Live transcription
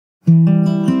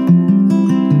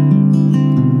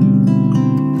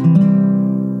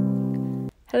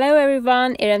Hello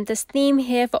everyone, Erum Tasneem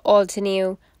here for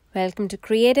Altenew. Welcome to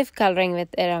Creative Coloring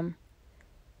with Erum.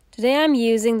 Today I'm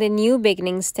using the new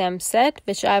beginning stamp set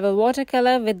which I will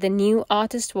watercolor with the new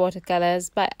Artists Watercolors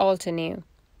by Altenew.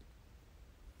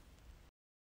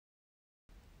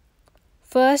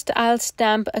 First I'll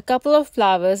stamp a couple of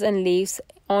flowers and leaves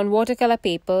on watercolor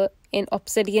paper in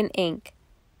obsidian ink.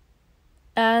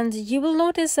 And you will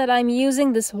notice that I'm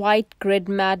using this white grid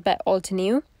mat by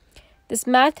Altenew. This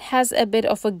mat has a bit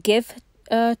of a give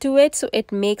to it, so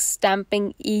it makes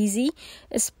stamping easy,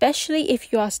 especially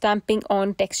if you are stamping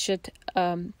on textured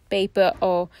paper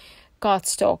or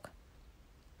cardstock.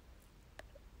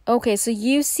 Okay, so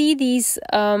you see these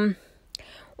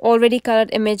already colored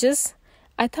images.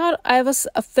 I thought I was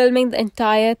filming the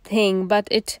entire thing, but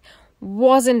it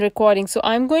wasn't recording, so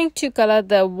I'm going to color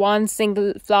the one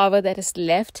single flower that is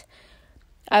left.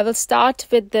 I will start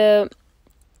with the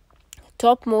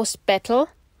topmost petal.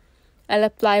 I'll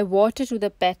apply water to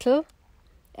the petal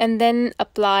and then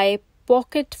apply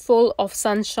pocket full of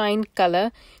sunshine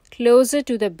color closer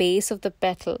to the base of the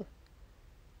petal.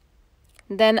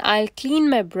 Then I'll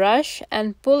clean my brush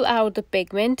and pull out the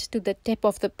pigment to the tip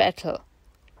of the petal.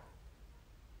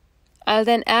 I'll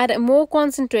then add a more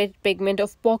concentrated pigment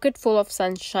of pocket full of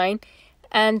sunshine,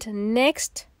 and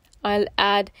next I'll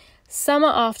add summer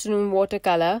afternoon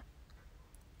watercolor.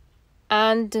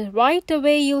 And right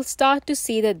away you'll start to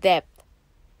see the depth.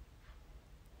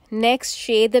 Next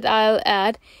shade that I'll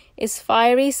add is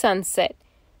Fiery Sunset.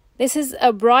 This is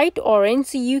a bright orange,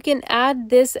 so you can add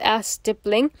this as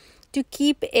stippling to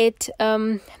keep it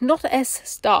not as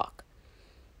stark.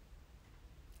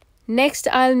 Next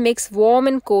I'll mix Warm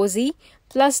and Cozy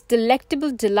plus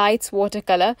Delectable Delights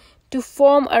watercolor to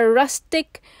form a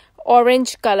rustic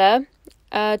orange color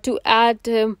to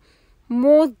add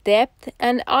more depth,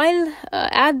 and I'll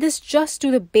add this just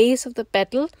to the base of the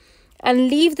petal and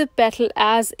leave the petal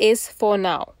as is for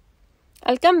now.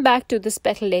 I'll come back to this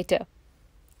petal later.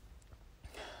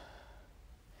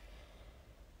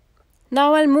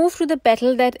 Now I'll move to the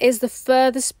petal that is the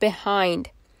furthest behind.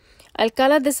 I'll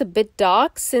color this a bit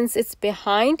dark since it's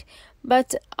behind,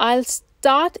 but I'll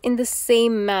start in the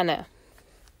same manner.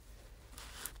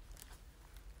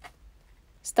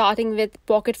 Starting with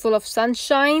Pocket Full of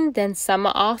Sunshine, then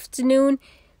Summer Afternoon,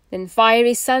 then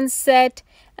Fiery Sunset,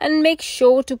 and make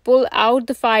sure to pull out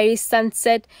the Fiery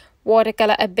Sunset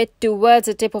watercolor a bit towards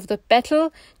the tip of the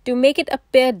petal to make it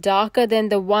appear darker than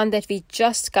the one that we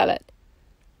just colored.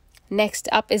 Next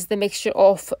up is the mixture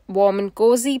of Warm and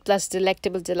Cozy plus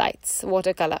Delectable Delights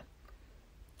watercolor.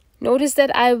 Notice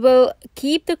that I will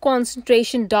keep the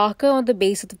concentration darker on the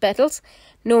base of the petals,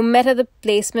 no matter the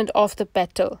placement of the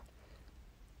petal.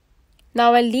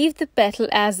 Now I'll leave the petal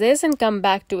as is and come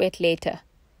back to it later.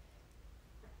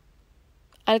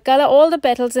 I'll color all the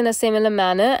petals in a similar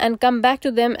manner and come back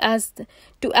to them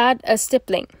to add a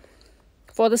stippling.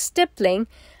 For the stippling,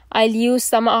 I'll use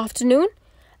Summer Afternoon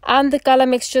and the color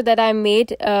mixture that I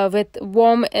made with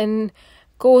Warm and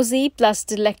Cozy plus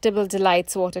Delectable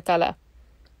Delights watercolor.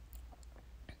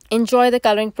 Enjoy the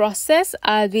coloring process.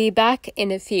 I'll be back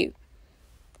in a few.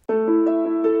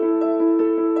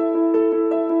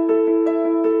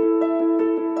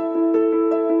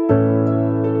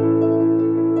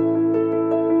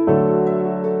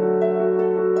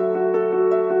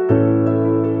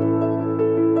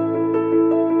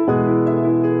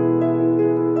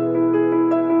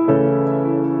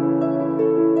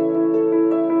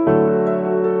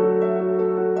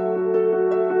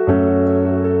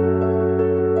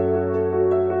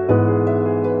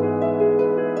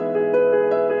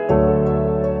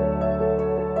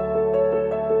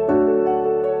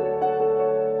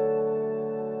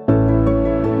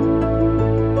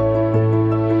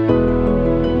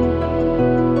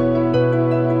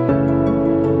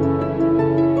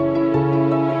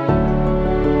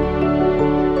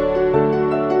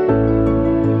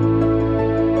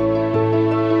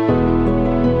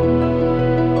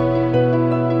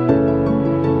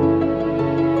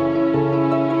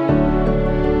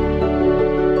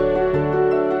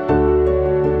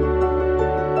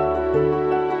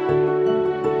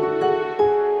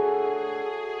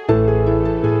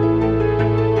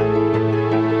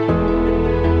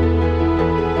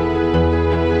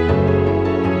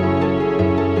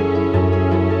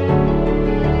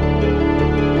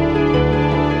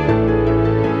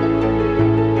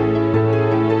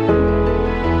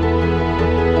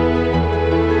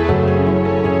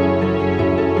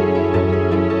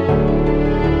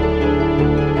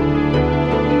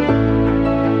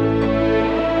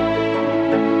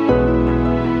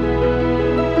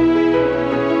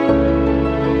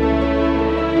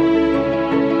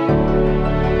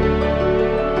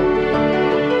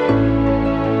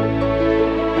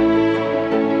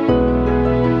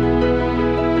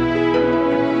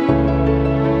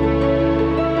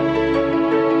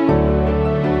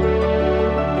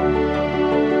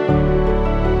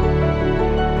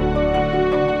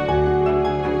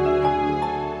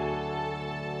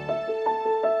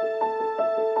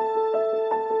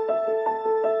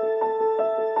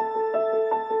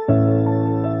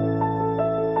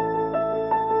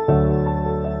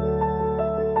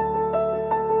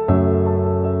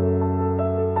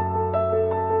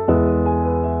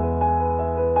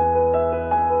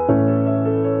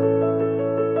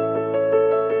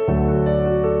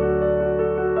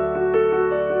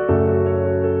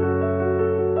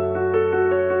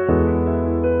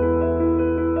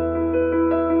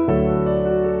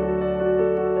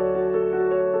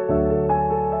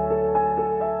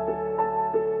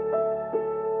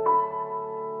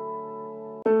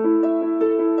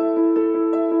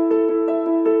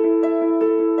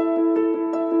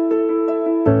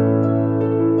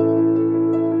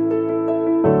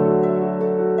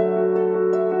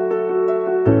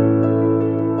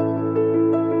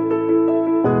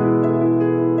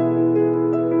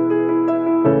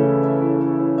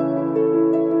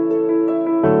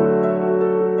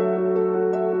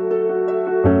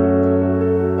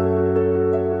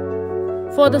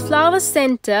 For the flower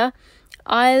center,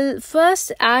 I'll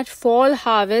first add Fall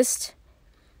Harvest,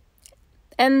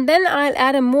 and then I'll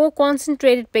add a more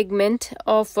concentrated pigment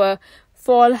of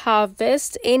Fall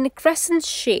Harvest in crescent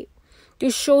shape to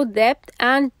show depth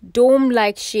and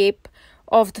dome-like shape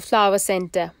of the flower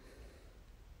center.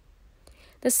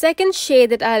 The second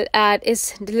shade that I'll add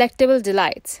is Delectable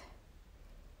Delights.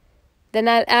 Then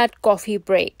I'll add Coffee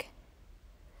Break.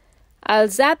 I'll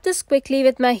zap this quickly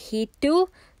with my heat tool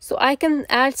so I can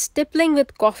add Stippling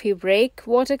with Coffee Break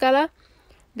watercolor,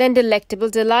 then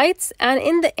Delectable Delights, and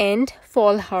in the end,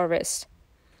 Fall Harvest.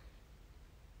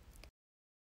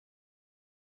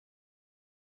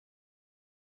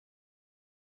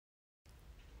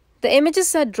 The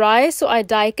images are dry, so I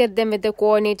die cut them with the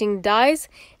coordinating dies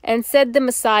and set them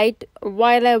aside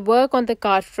while I work on the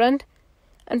card front.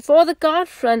 And for the card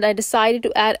front, I decided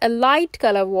to add a light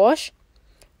color wash.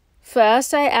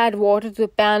 First, I add water to the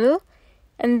panel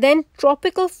and then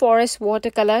Tropical Forest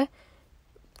Watercolor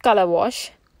color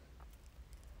wash.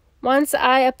 Once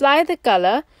I apply the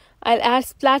color, I'll add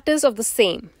splatters of the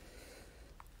same.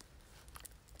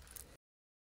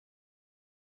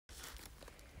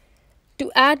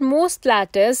 To add more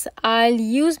splatters, I'll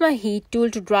use my heat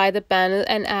tool to dry the panel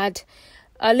and add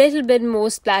a little bit more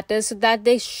splatters so that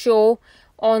they show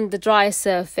on the dry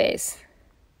surface.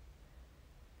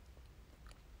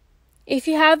 If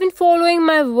you have been following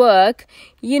my work,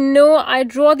 you know I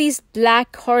draw these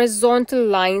black horizontal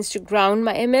lines to ground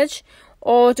my image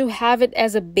or to have it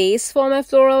as a base for my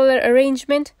floral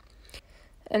arrangement.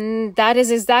 And that is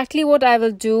exactly what I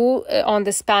will do on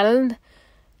this panel.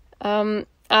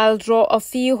 I'll draw a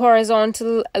few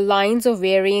horizontal lines of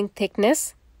varying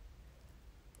thickness.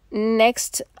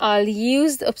 Next, I'll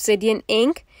use the obsidian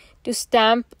ink to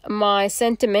stamp my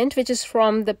sentiment, which is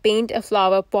from the Paint a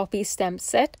Flower Poppy stamp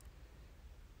set.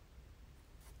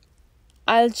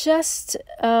 I'll just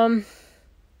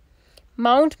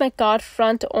mount my card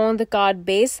front on the card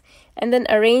base and then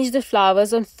arrange the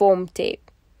flowers on foam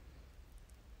tape.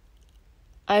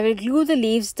 I will glue the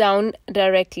leaves down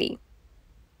directly.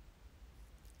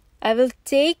 I will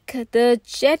take the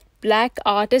jet black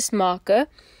artist marker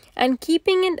and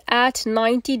keeping it at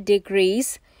 90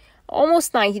 degrees,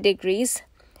 almost 90 degrees,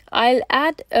 I'll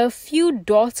add a few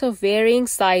dots of varying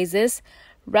sizes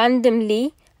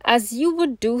randomly as you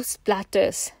would do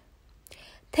splatters.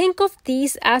 Think of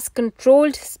these as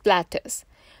controlled splatters.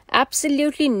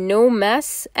 Absolutely no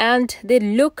mess, and they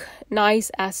look nice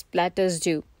as splatters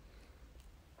do.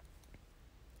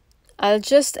 I'll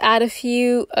just add a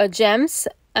few gems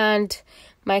and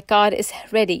my card is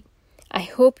ready. I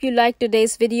hope you liked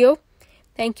today's video.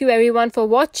 Thank you everyone for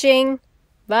watching.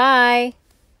 Bye.